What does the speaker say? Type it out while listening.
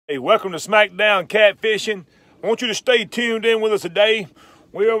Hey, welcome to Smackdown Catfishing. I want you to stay tuned in with us today.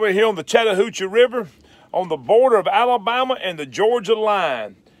 We're over here on the Chattahoochee River on the border of Alabama and the Georgia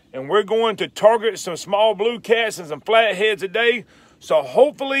line. And we're going to target some small blue cats and some flatheads today. So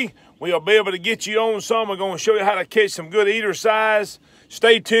hopefully we'll be able to get you on some. We're going to show you how to catch some good eater size.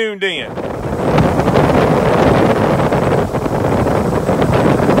 Stay tuned in.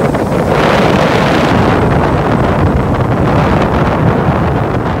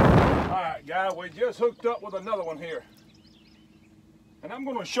 We just hooked up with another one here, and I'm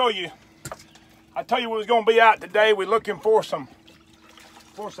going to show you. I tell you what was going to be out today. We're looking for some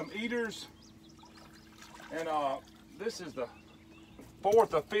eaters, and this is the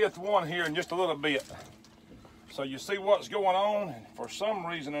fourth or fifth one here in just a little bit. So you see what's going on, and for some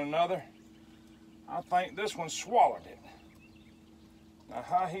reason or another, I think this one swallowed it. Now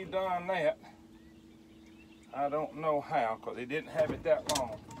how he done that, I don't know how, because he didn't have it that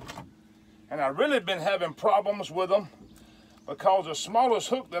long. And I've really been having problems with them because the smallest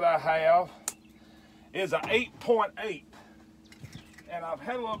hook that I have is an 8.8. And I've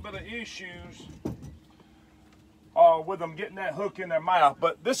had a little bit of issues with them getting that hook in their mouth.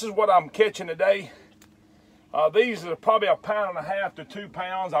 But this is what I'm catching today. These are probably 1.5 to 2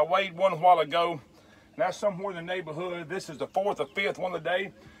 pounds. I weighed one a while ago, and that's somewhere in the neighborhood. This is the fourth or fifth one of the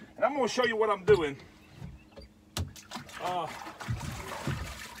day. And I'm going to show you what I'm doing.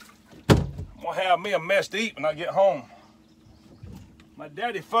 I'm gonna have me a mess to eat when I get home. My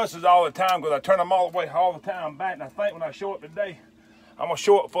daddy fusses all the time because I turn them all the way all the time back, and I think when I show up today, I'm gonna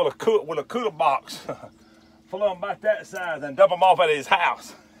show up with a cooler box full of them about that size and dump them off at his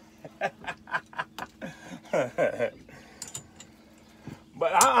house. But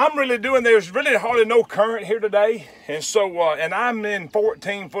I'm really doing, there's really hardly no current here today, and so and I'm in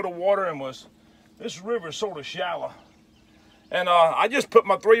 14 foot of water, and this river is sort of shallow. And I just put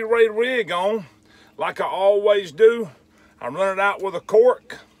my 3-ray rig on like I always do. I'm running out with a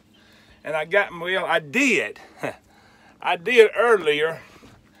cork. And I did earlier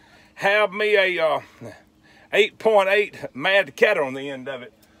have me a 8.8 MadCatter on the end of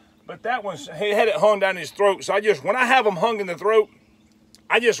it. But that one, he had it hung down his throat. So when I have them hung in the throat,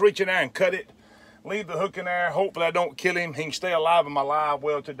 I just reach in there and cut it. Leave the hook in there. Hopefully I don't kill him. He can stay alive in my live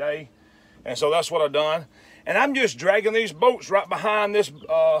well today. And so that's what I've done. And I'm just dragging these boats right behind this,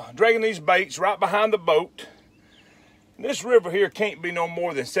 dragging these baits right behind the boat. This river here can't be no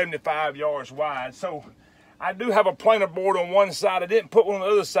more than 75 yards wide. So I do have a planer board on one side. I didn't put one on the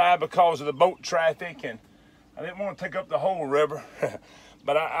other side because of the boat traffic, and I didn't want to take up the whole river.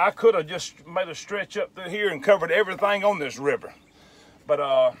 But I could have just made a stretch up through here and covered everything on this river.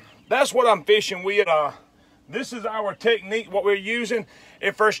 But that's what I'm fishing with. This is our technique, what we're using.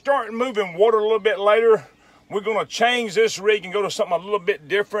 If we're starting moving water a little bit later, we're going to change this rig and go to something a little bit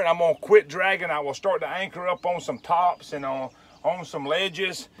different. I'm going to quit dragging. I will start to anchor up on some tops and on some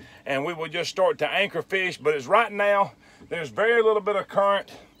ledges, and we will just start to anchor fish. But as right now, there's very little bit of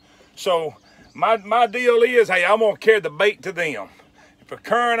current. So my deal is, hey, I'm going to carry the bait to them. If the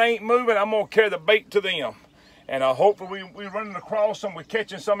current ain't moving, I'm going to carry the bait to them. And hopefully we're running across them. We're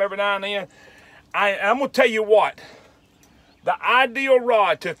catching some every now and then. I'm going to tell you what. The ideal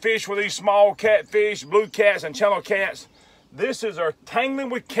rod to fish with these small catfish, blue cats, and channel cats, this is our Tangling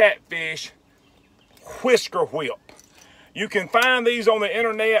with Catfish whisker whip. You can find these on the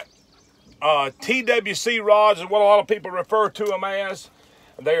internet. TWC rods is what a lot of people refer to them as.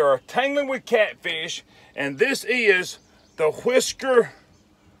 They are Tangling with Catfish, and this is the whisker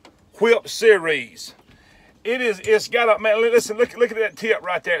whip series. It's got a, man, listen, look at that tip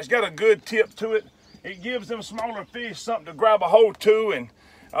right there. It's got a good tip to it. It gives them smaller fish something to grab a hold to, and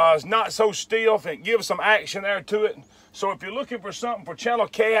it's not so stiff. It gives some action there to it. So if you're looking for something for channel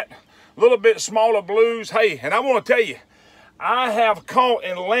cat, a little bit smaller blues, hey, and I want to tell you, I have caught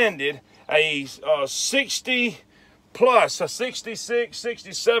and landed a 60 plus, a 66,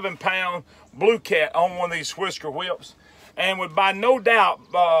 67 pound blue cat on one of these whisker whips, and would by no doubt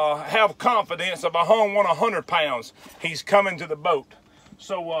have confidence if I hung one 100 pounds, he's coming to the boat.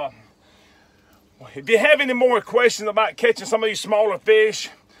 So, if you have any more questions about catching some of these smaller fish,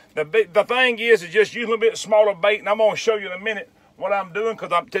 the thing is just use a little bit smaller bait, and I'm going to show you in a minute what I'm doing,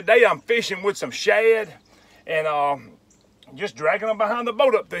 because today I'm fishing with some shad and just dragging them behind the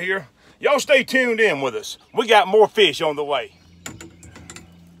boat up to here. Y'all stay tuned in with us. We got more fish on the way.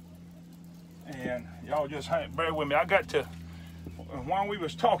 And y'all just bear with me. I got to, while we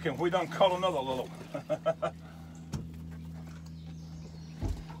was talking, we done caught another little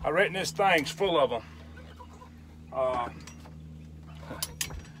I reckon this thing's full of them.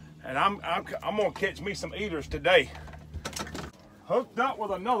 And I'm gonna catch me some eaters today. Hooked up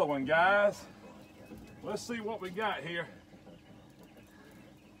with another one, guys. Let's see what we got here.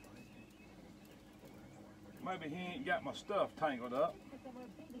 Maybe he ain't got my stuff tangled up.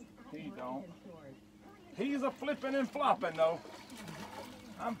 He don't. He's a flipping and flopping though.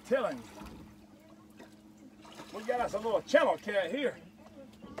 I'm telling you. We got us a little channel cat here.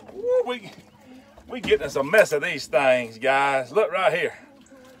 Woo, we getting us a mess of these things, guys. Look right here.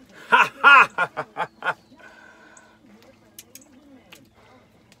 Ha ha!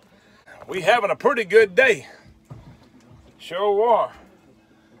 We having a pretty good day. Sure are.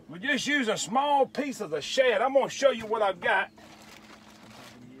 We're just using small pieces of shad. I'm gonna show you what I've got.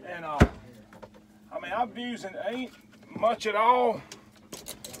 And I mean, I'm using ain't much at all.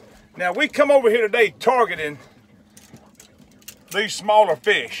 Now we come over here today targeting these smaller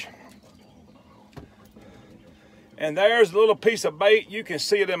fish. And there's a little piece of bait. You can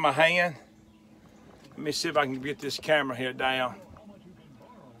see it in my hand. Let me see if I can get this camera here down.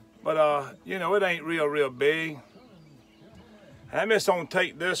 But you know, it ain't real big. I'm just gonna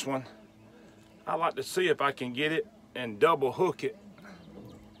take this one. I like to see if I can get it and double hook it.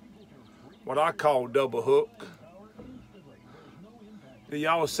 What I call double hook. Do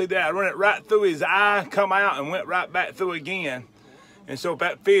y'all see that? I run it right through his eye, come out and went right back through again. And so if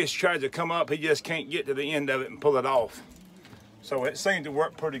that fish tries to come up, he just can't get to the end of it and pull it off. So it seemed to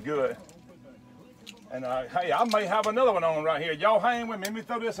work pretty good. And hey, I may have another one on right here. Y'all hang with me. Let me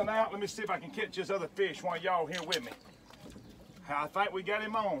throw this one out. Let me see if I can catch this other fish while y'all here with me. I think we got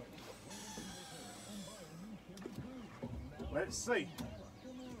him on. Let's see.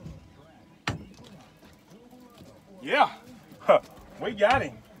 Yeah, we got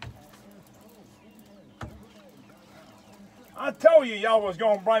him. I told you y'all was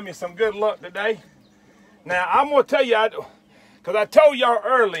gonna bring me some good luck today. Now I'm gonna tell you, because I told y'all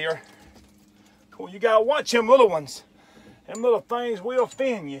earlier, you gotta watch them little ones. Them little things will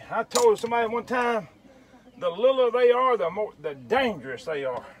offend you. I told somebody one time, the littler they are, the dangerous they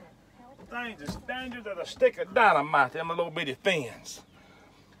are. Things as dangerous as a stick of dynamite, them little bitty fins.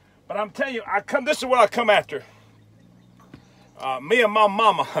 But I'm telling you, this is what I come after. Me and my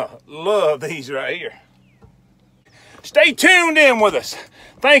mama love these right here. Stay tuned in with us.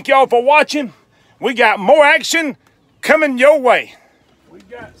 Thank y'all for watching. We got more action coming your way. We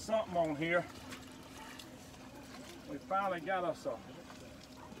got something on here. We finally got us a,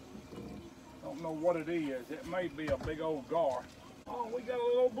 don't know what it is. It may be a big old gar. Oh, we got a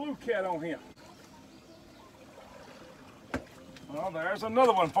little blue cat on here. Well, there's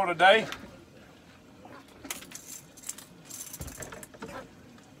another one for today.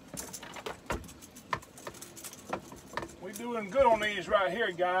 We're doing good on these right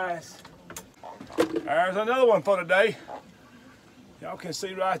here, guys. There's another one for today. Y'all can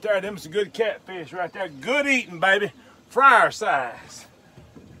see right there, them some good catfish right there. Good eating, baby. Fryer size.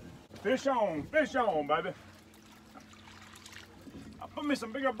 Fish on, baby. I put me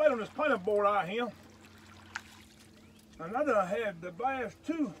some bigger bait on this planer board out here. And now that I have the last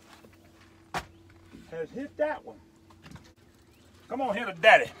two has hit that one. Come on here to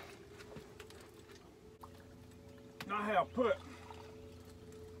daddy. I have put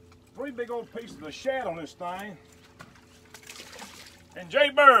 3 big old pieces of shad on this thing. And Jay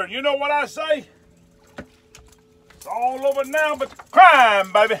Bird, you know what I say? It's all over now but the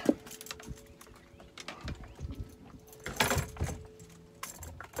crime, baby.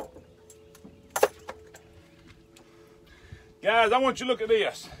 Guys, I want you to look at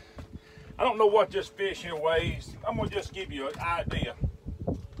this. I don't know what this fish here weighs. I'm gonna just give you an idea.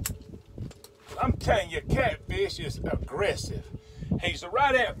 I'm telling you, catfish is aggressive. He's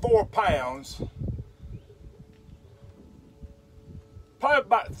right at 4 pounds. Probably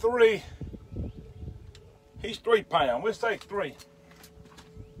about 3. He's 3 pounds. We'll say 3.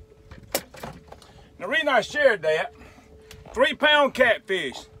 The reason I shared that, 3 pound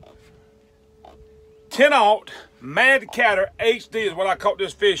catfish, 10-aught MadCatter HD is what I caught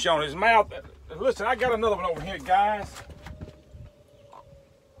this fish on. His mouth. Listen, I got another one over here, guys.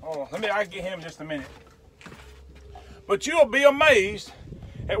 Oh, I'll get him in just a minute. But you'll be amazed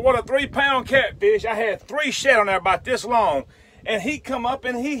at what a 3 pound catfish. I had 3 shad on there about this long, and he come up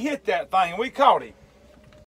and he hit that thing. We caught him.